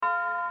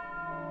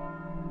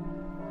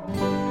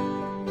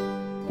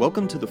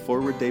Welcome to the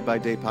Forward Day by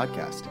Day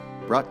podcast,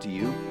 brought to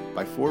you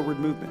by Forward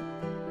Movement.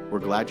 We're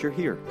glad you're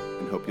here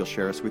and hope you'll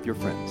share us with your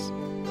friends.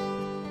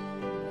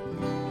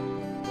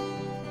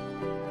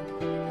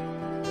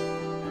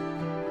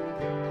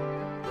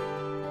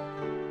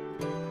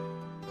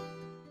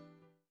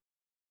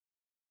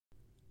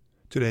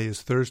 Today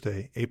is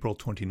Thursday, April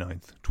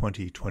 29th,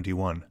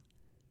 2021.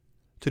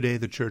 Today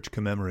the Church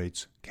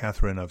commemorates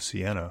Catherine of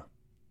Siena.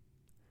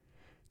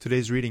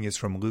 Today's reading is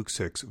from Luke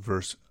 6,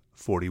 verse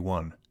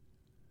 41.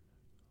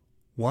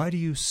 Why do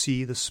you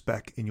see the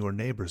speck in your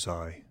neighbor's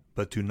eye,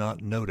 but do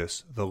not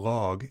notice the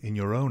log in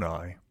your own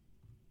eye?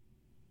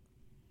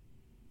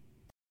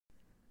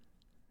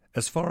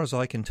 As far as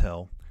I can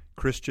tell,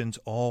 Christians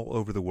all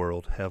over the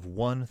world have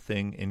one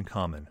thing in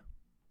common.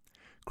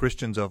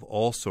 Christians of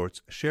all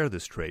sorts share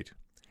this trait.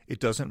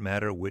 It doesn't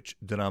matter which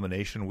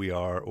denomination we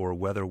are or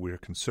whether we're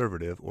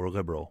conservative or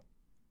liberal.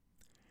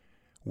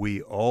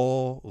 We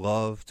all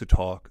love to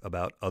talk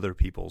about other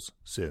people's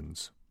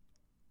sins.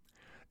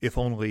 If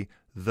only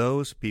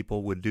those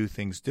people would do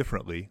things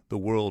differently, the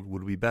world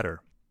would be better.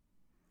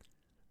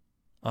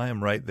 I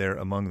am right there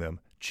among them,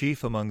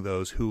 chief among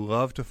those who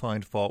love to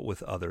find fault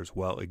with others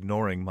while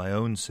ignoring my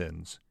own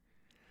sins.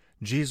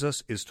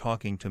 Jesus is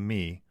talking to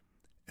me,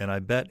 and I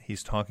bet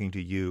he's talking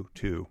to you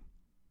too.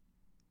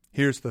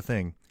 Here's the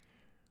thing.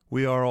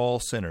 We are all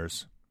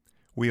sinners.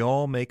 We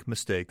all make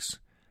mistakes,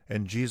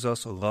 and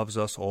Jesus loves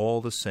us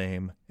all the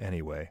same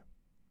anyway.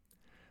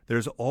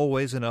 There's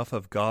always enough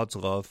of God's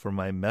love for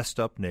my messed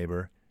up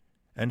neighbor,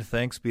 and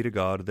thanks be to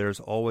God, there's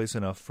always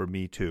enough for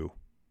me too.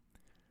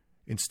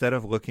 Instead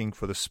of looking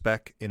for the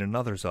speck in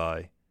another's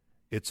eye,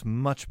 it's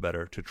much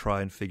better to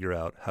try and figure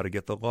out how to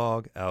get the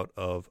log out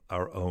of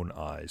our own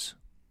eyes.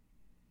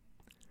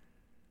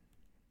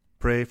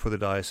 Pray for the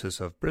Diocese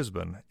of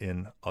Brisbane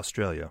in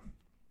Australia.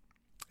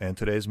 And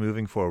today's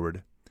moving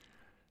forward.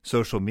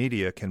 Social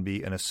media can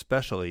be an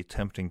especially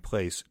tempting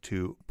place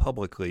to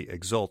publicly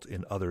exult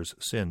in others'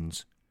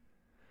 sins.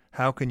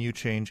 How can you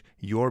change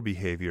your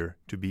behavior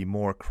to be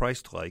more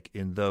Christ-like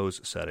in those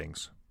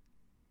settings?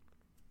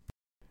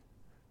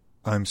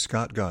 I'm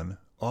Scott Gunn,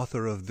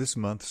 author of this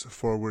month's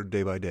Forward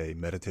Day by Day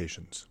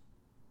Meditations.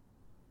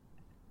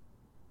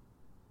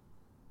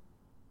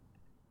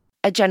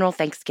 A general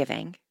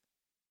thanksgiving.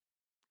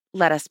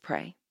 Let us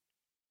pray.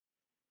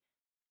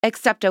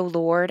 Accept, O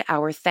Lord,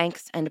 our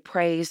thanks and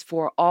praise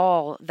for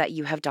all that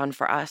you have done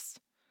for us.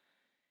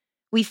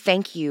 We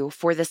thank you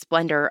for the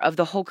splendor of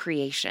the whole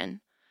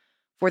creation,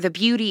 for the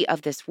beauty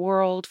of this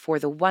world, for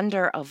the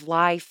wonder of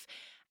life,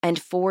 and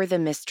for the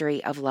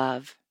mystery of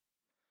love.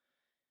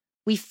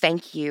 We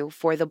thank you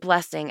for the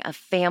blessing of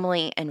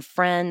family and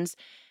friends,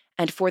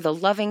 and for the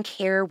loving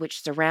care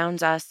which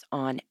surrounds us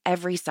on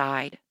every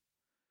side.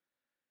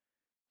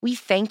 We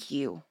thank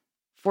you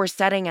for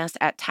setting us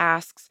at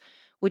tasks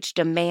which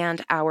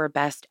demand our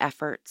best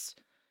efforts,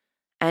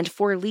 and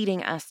for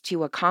leading us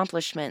to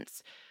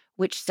accomplishments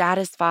which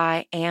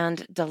satisfy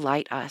and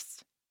delight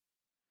us.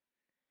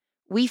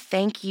 We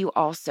thank you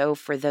also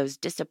for those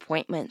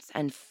disappointments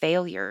and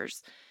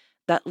failures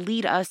that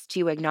lead us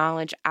to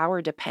acknowledge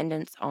our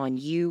dependence on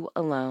you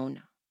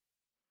alone.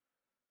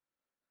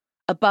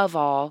 Above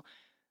all,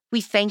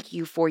 we thank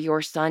you for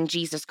your Son,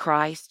 Jesus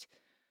Christ,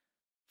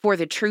 for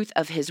the truth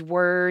of his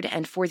word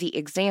and for the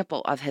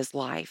example of his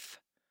life,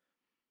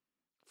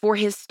 for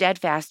his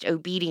steadfast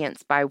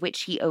obedience by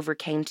which he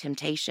overcame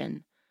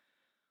temptation,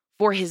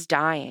 for his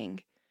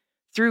dying,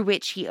 through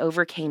which he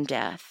overcame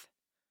death,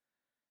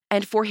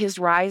 and for his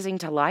rising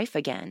to life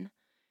again,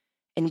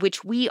 in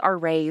which we are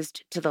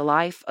raised to the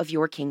life of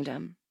your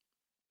kingdom.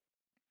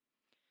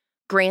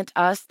 Grant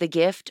us the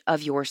gift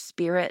of your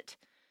Spirit,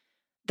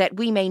 that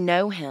we may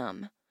know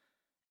him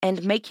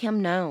and make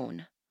him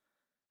known,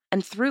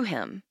 and through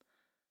him,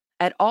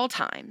 at all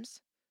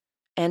times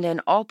and in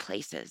all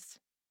places,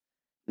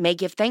 may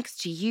give thanks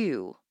to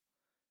you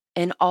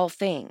in all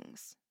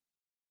things.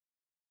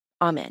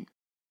 Amen.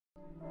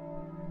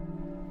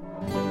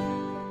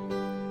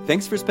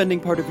 Thanks for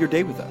spending part of your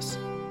day with us.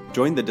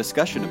 Join the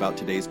discussion about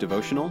today's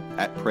devotional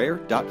at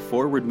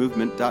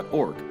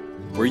prayer.forwardmovement.org,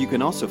 where you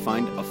can also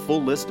find a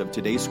full list of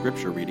today's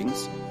scripture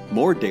readings,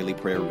 more daily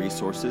prayer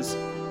resources,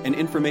 and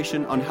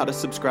information on how to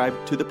subscribe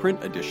to the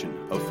print edition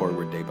of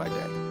Forward Day by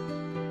Day.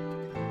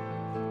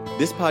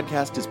 This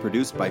podcast is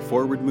produced by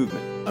Forward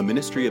Movement, a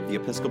ministry of the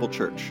Episcopal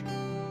Church.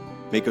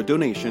 Make a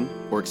donation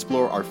or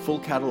explore our full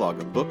catalog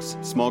of books,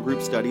 small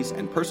group studies,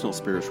 and personal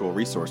spiritual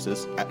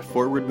resources at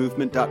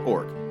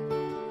forwardmovement.org.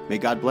 May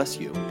God bless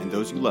you and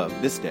those you love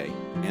this day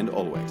and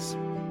always.